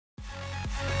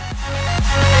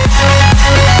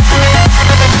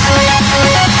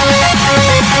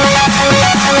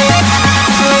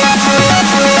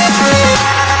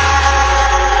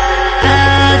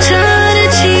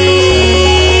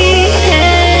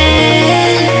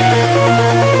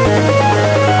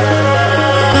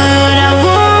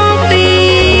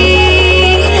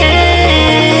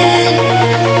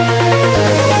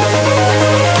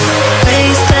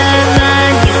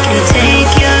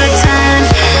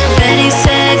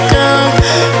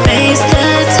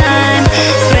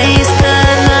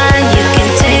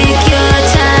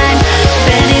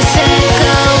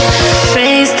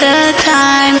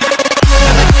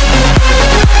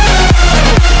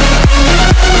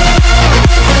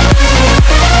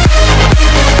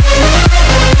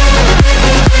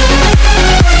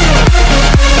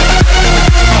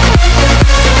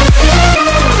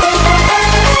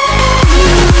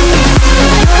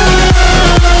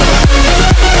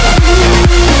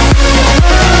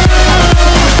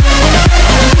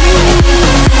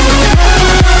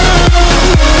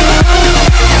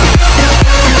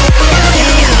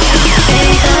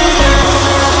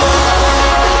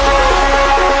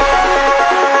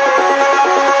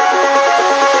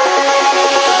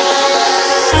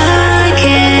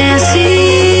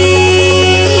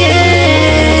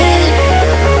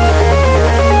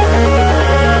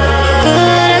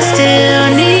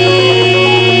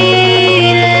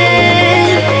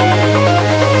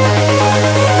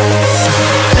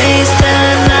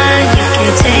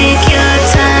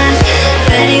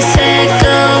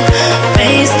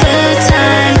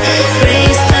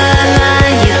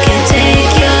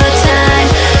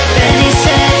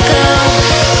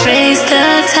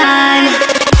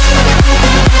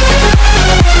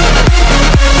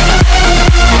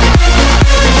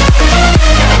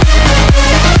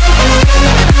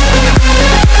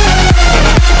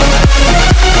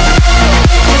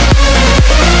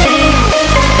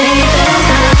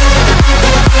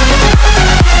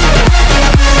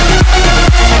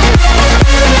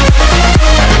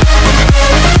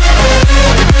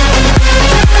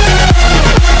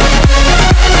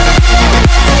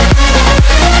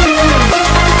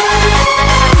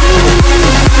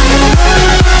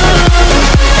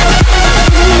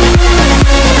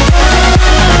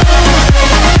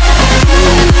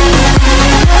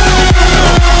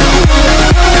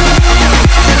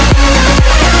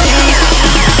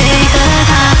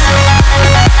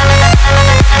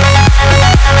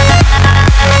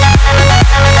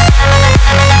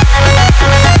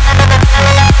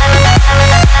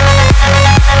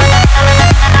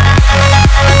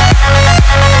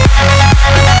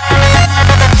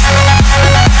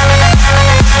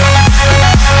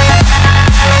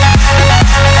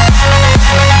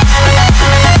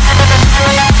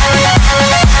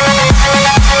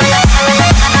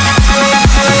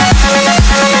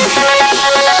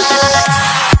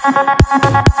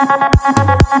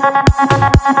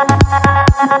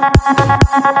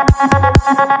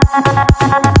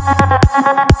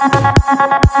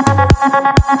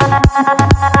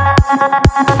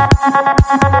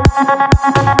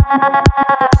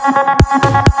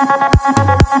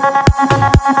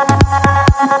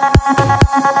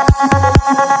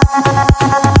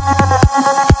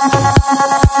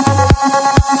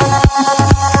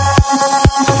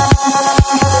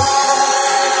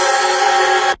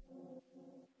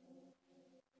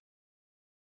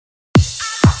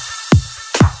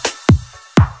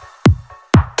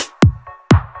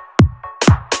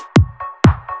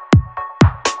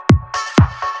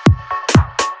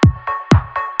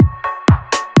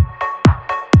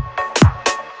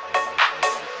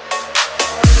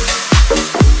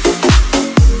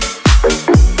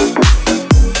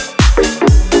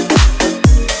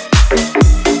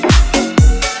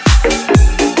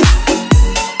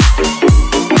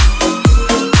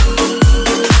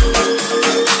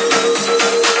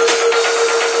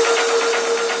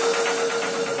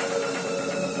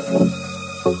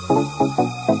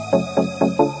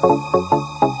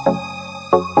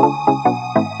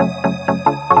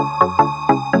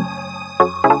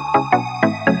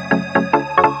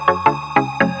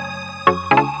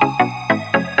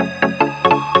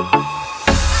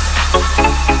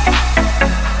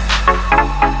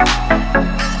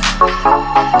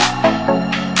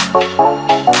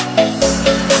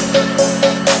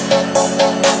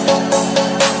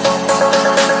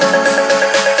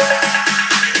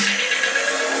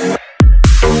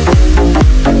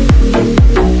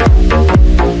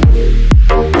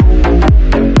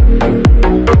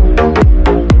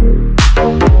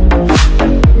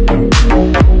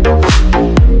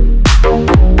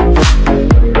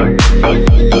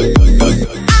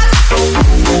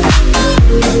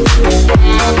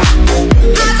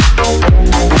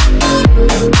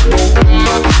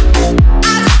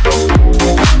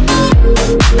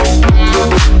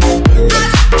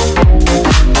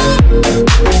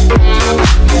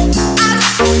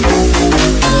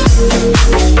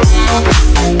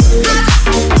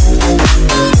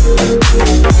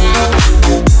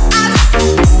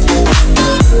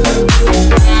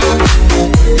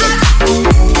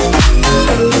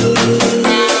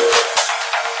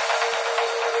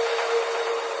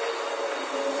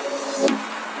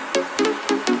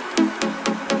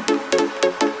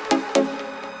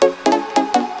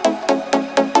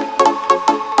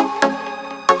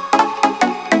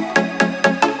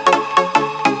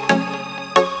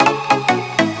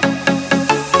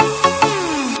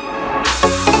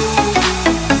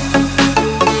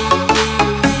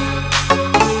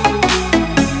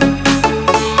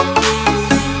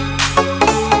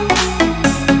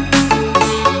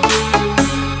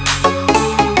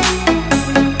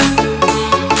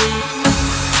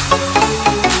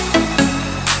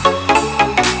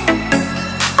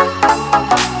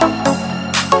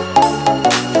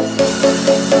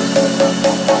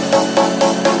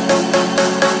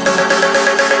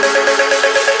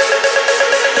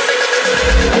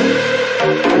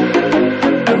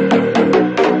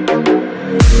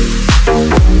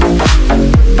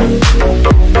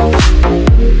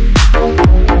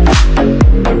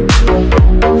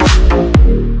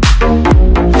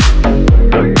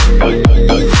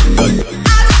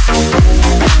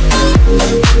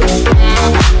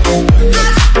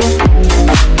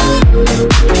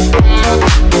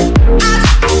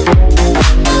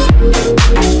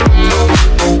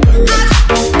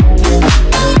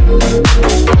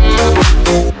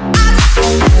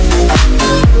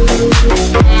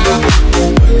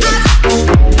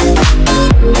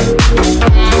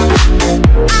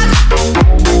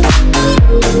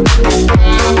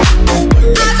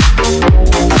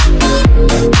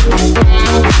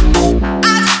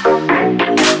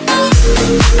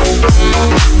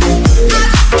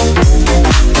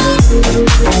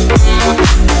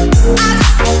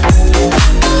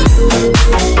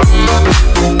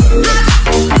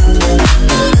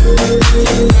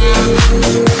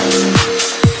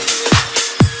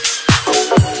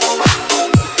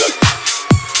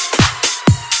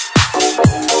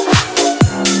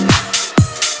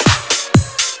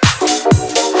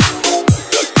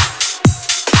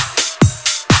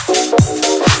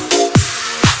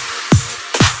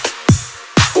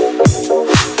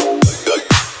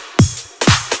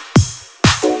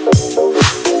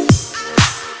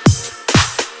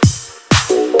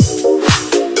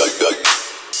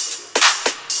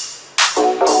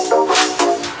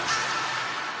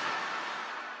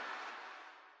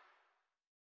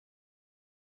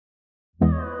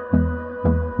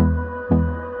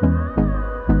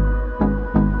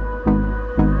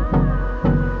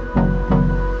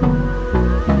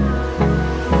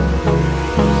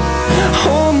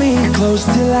close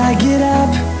till I get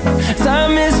up.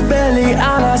 Time is barely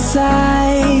on our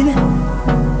side.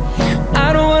 I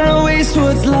don't wanna waste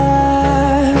what's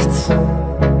left.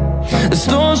 The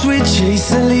storms we chase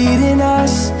are leading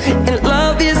us, and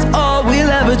love is all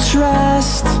we'll ever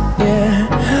trust. Yeah,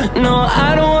 no, I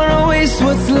don't wanna waste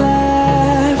what's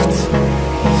left.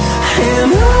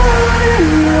 And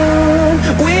on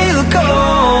we'll go,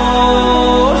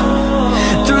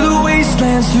 through the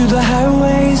wastelands, through the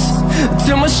highways,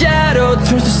 till my shadow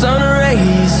turns to sun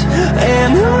rays.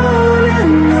 And on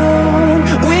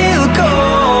we'll go,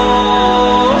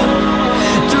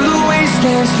 through the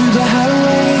wastelands, through the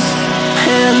highways,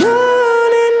 and on.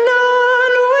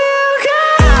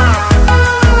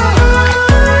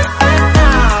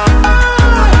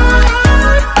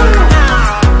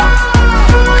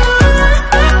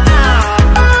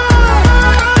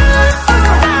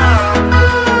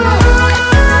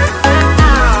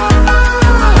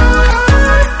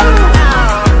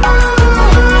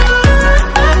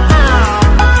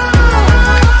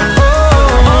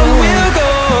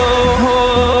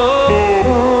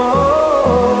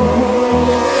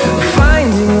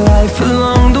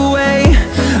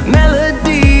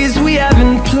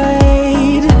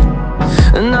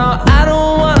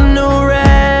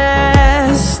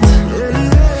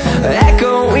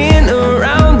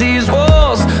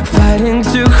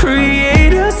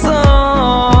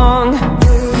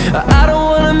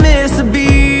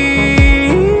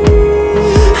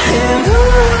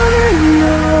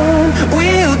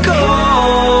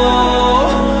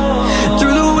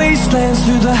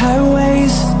 Through the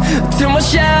highways, till my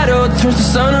shadow turns to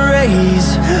sun rays.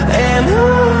 And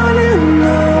on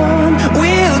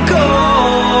we'll go,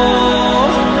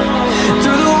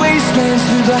 through the wastelands,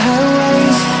 through the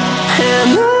highways,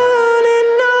 and on.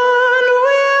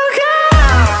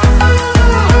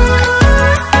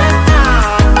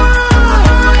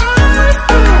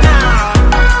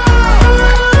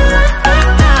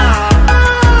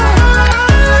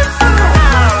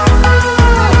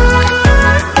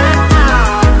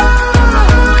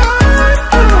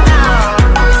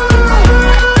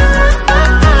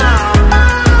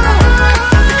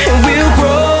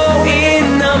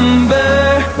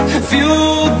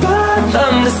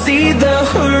 See the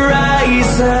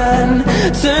horizon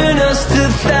turn us to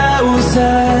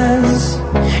thousands,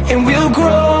 and we'll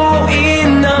grow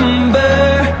in number,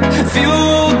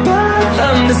 fueled by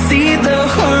them. To see the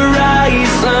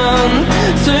horizon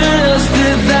turn us to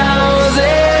thousands,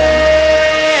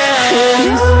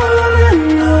 and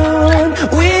on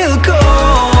we'll go,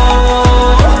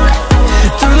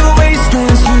 through the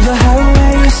wastelands, through the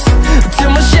highways,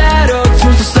 till my shadow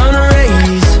turns to sun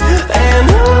rays. And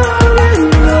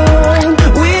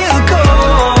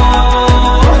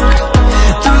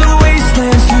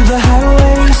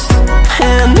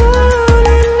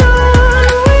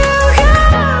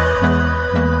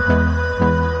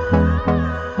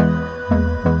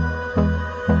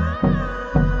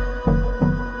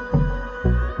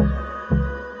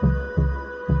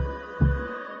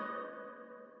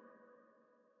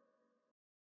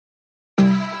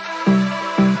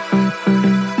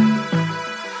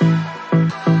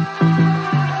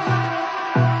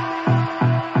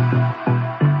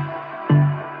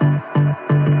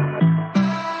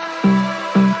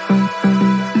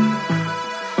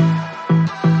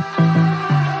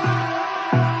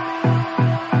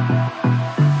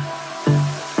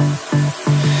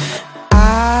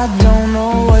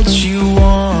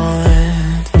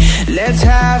let's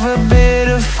have a bit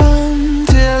of fun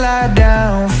till I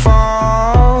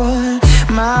downfall.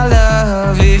 My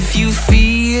love, if you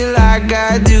feel like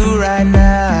I do right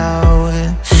now,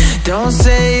 don't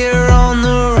say you're on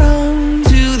the run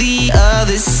to the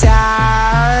other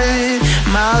side,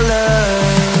 my love.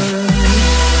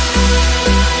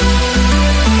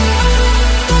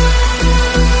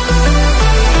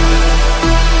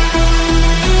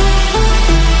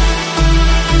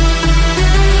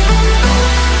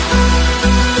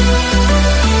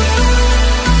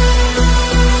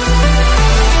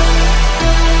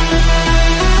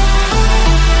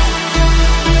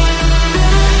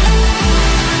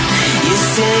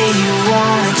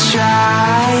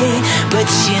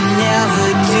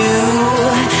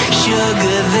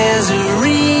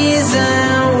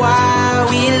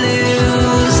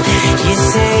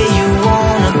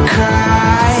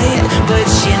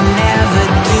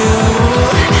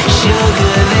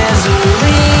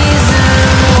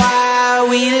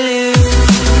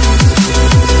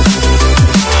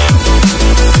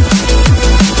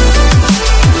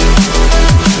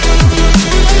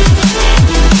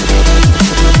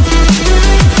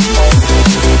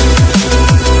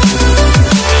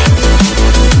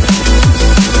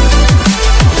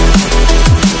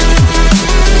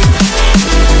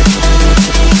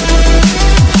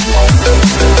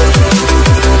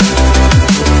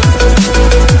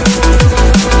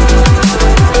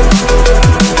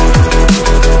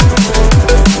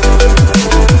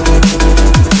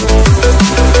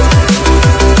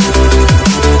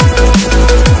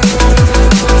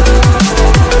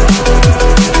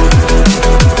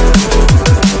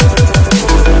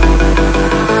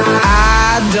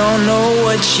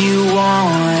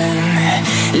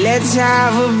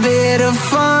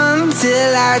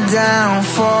 our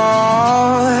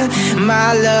downfall.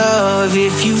 My love,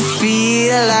 if you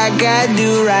feel like I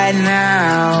do right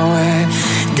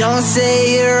now, don't say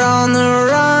you're on the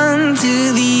run to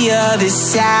the other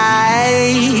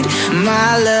side.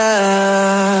 My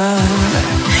love,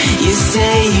 you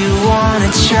say you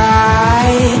wanna try,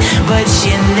 but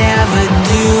you never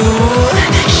do.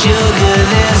 Sugar,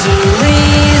 there's a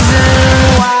reason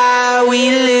why we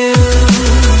lose.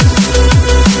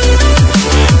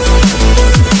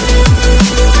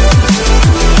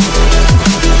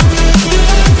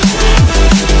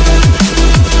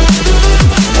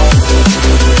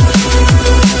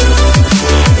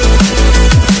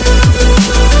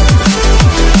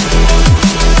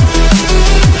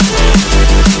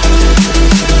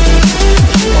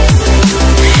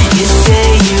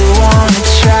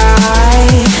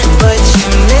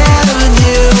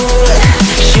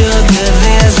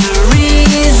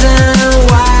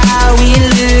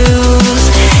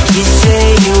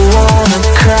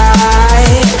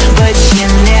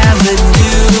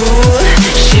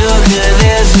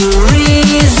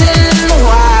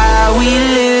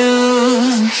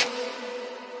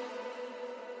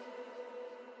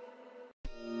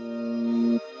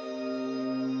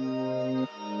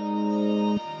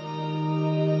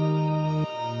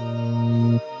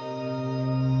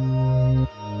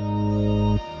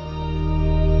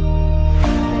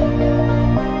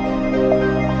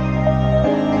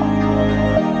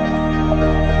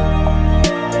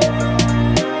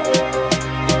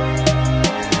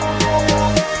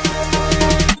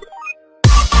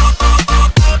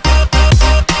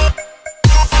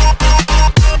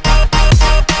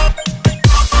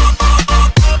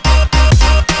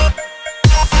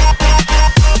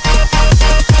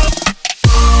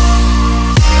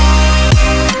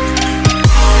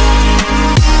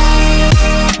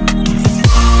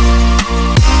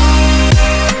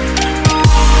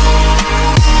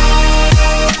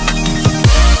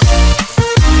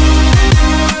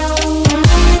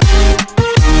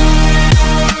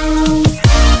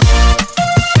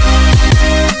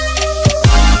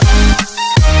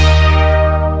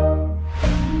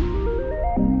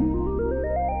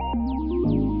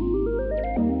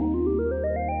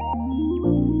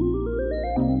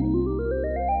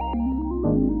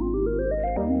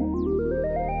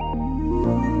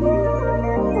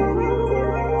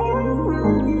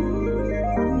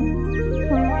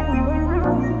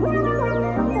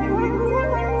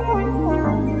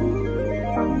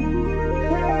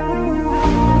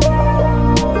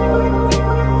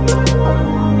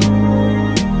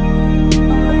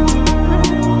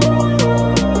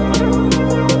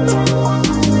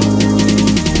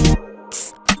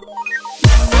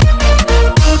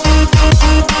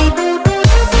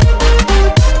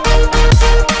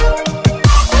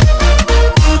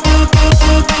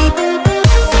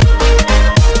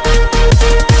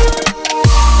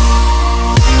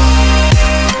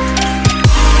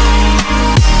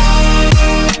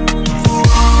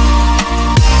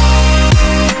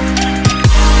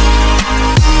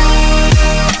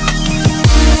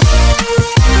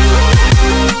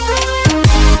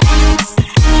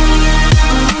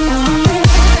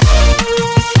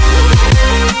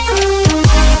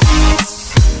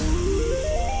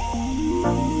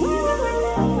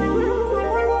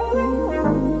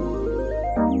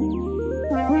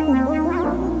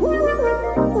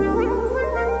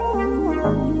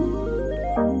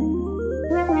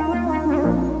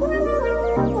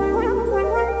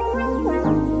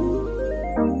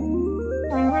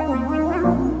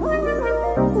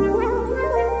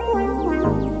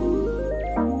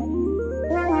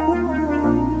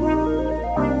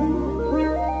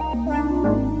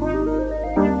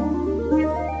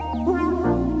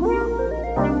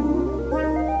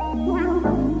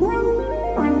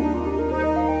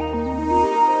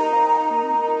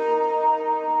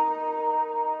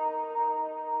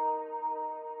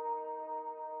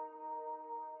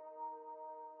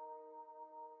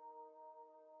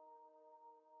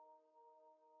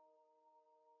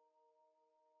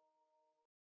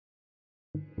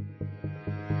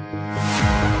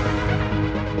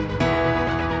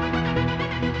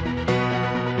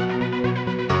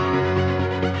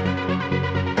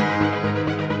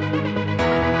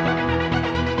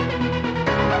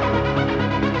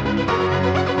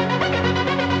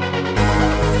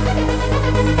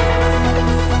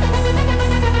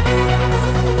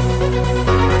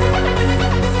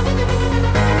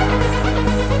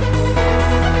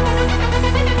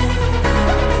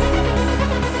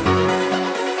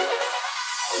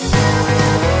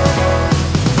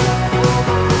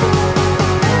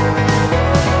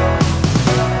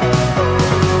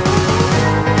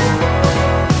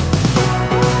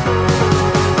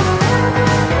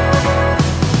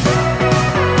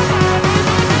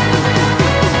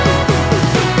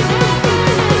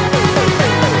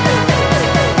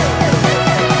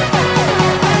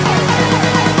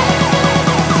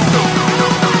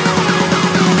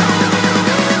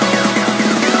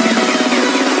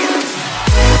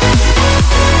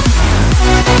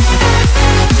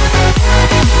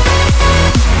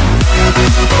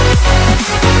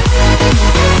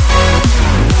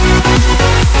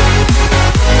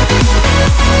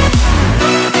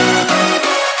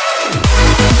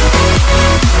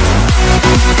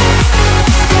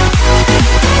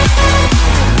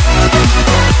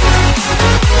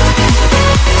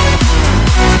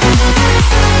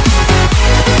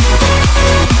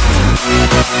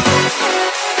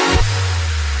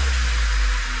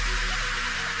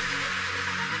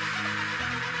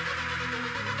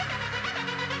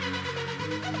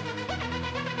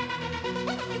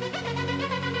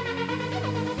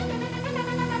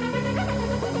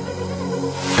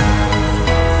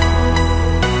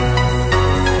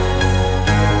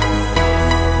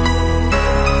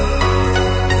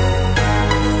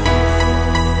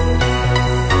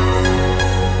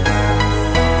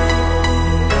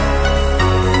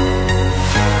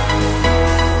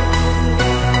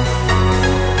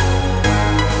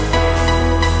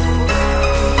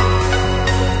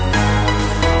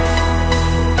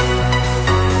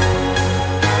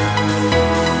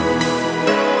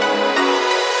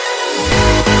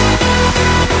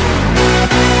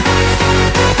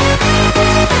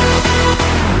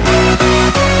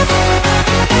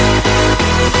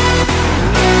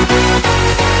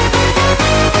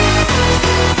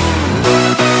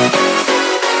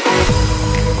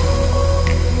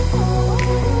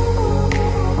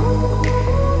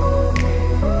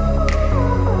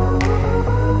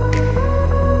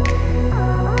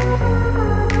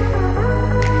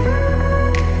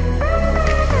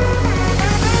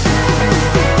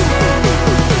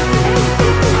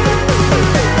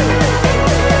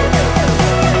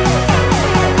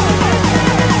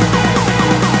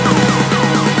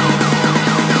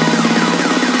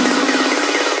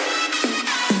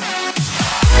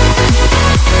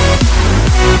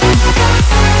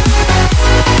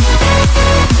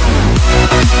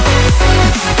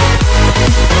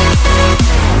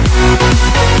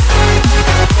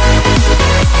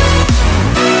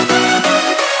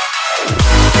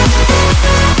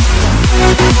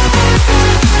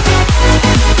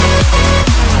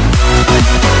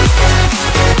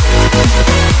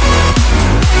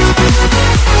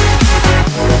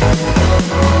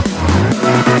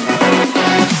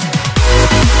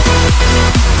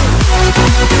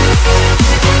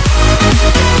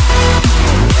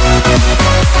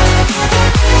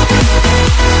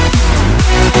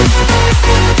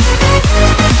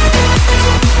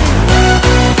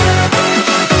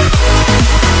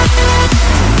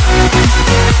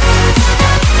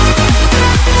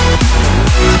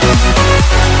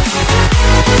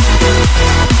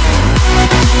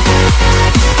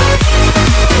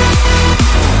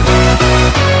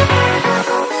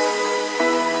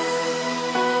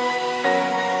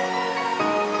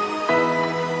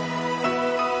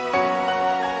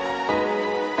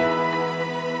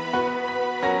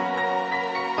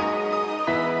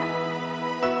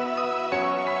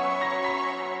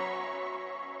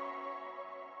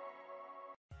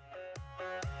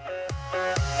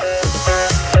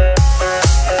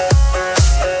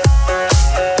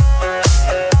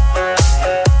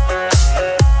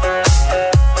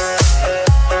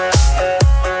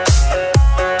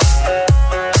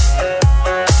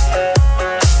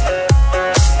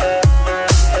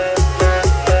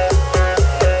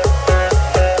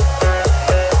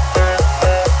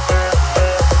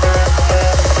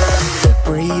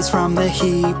 memories from the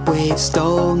heat wave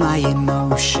stole my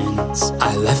emotions.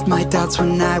 I left my doubts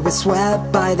when I was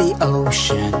swept by the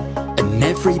ocean, and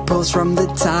every pulse from the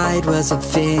tide was a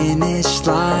finish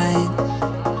line.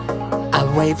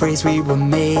 A wave race we were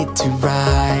made to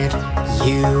ride.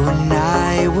 You and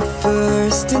I were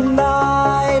first in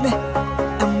line,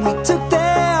 and we took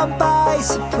them by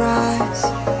surprise.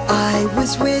 I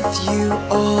was with you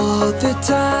all the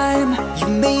time. You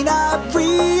may not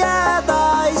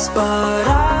realize, but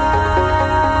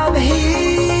I'm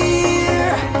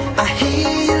here. I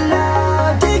hear you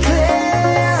loud and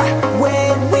clear.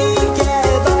 When we get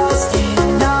lost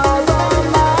in our own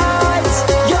minds,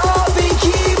 you'll be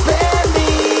keeping me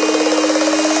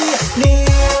near.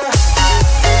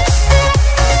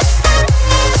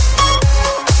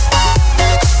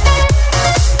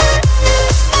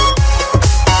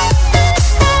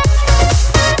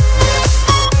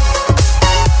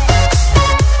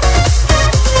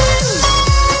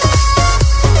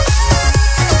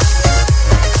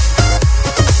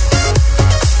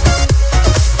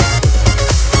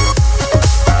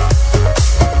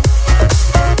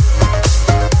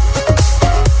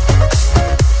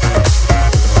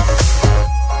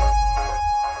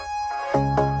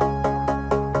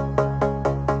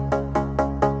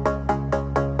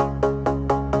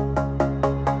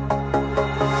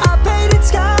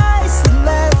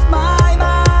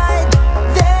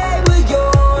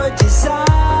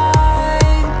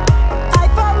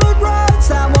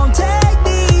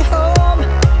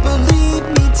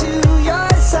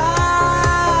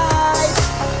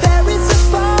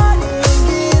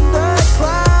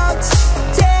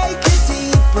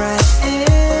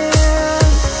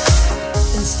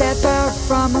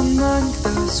 From among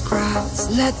those crowds,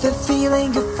 let the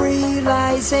feeling of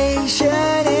realization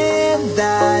in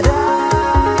that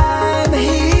I'm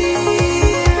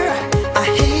here. I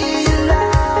hear you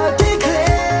loud and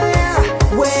clear.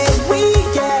 When we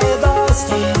get lost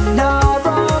in our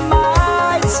own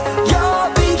minds, you'll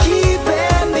be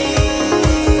keeping me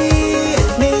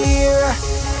near.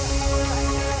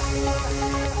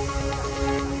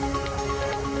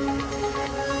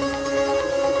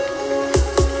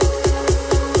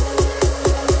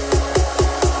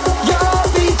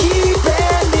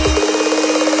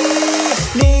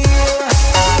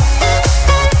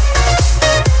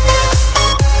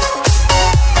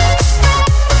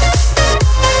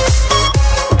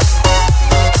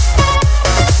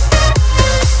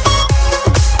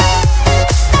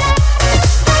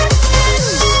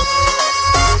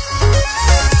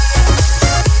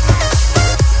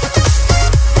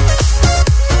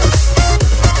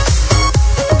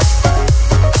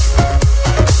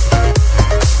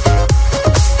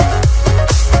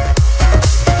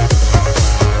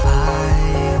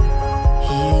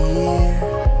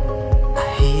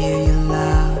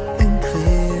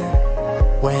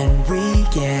 When we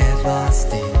get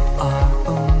lost in our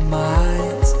own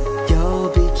minds, you'll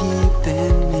be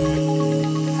keeping me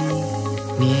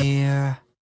near.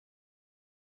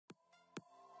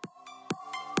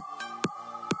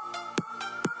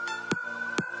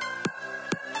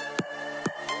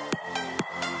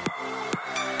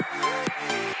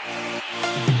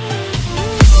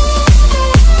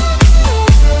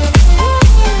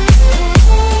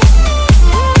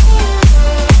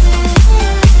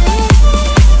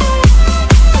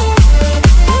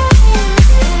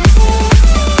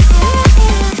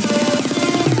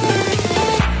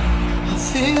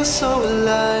 So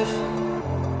alive,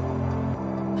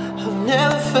 I've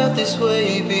never felt this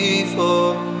way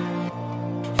before.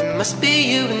 It must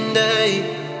be you and I.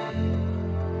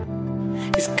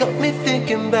 It's got me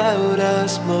thinking about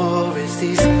us more. It's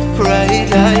these bright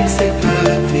lights that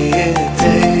put me in a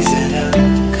daze, and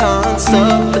I can't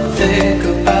stop but think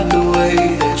about the way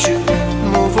that you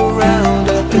move around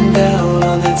up and down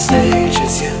on that stage.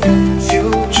 It's your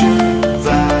future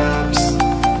vibes.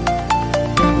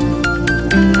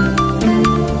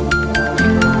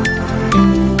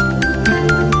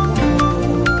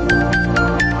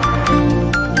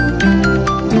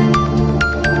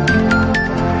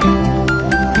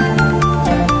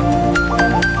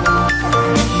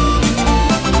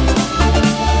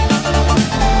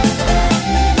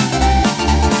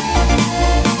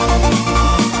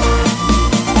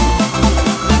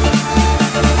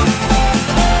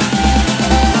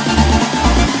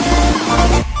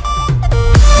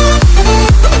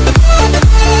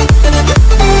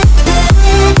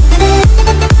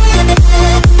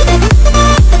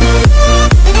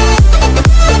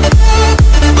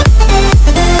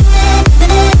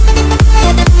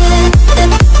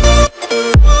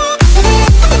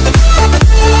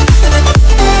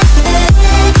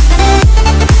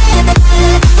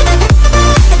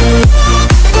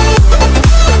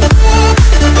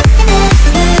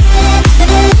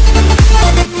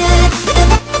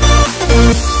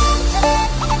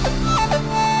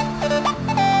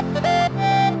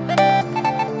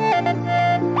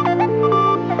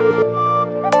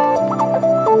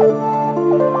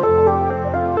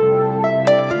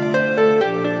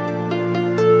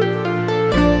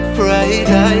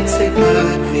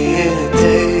 put me in a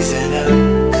daze, and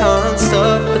I can't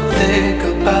stop but think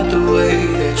about the way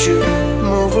that you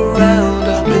move around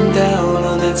up and down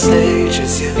on that stage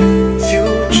as you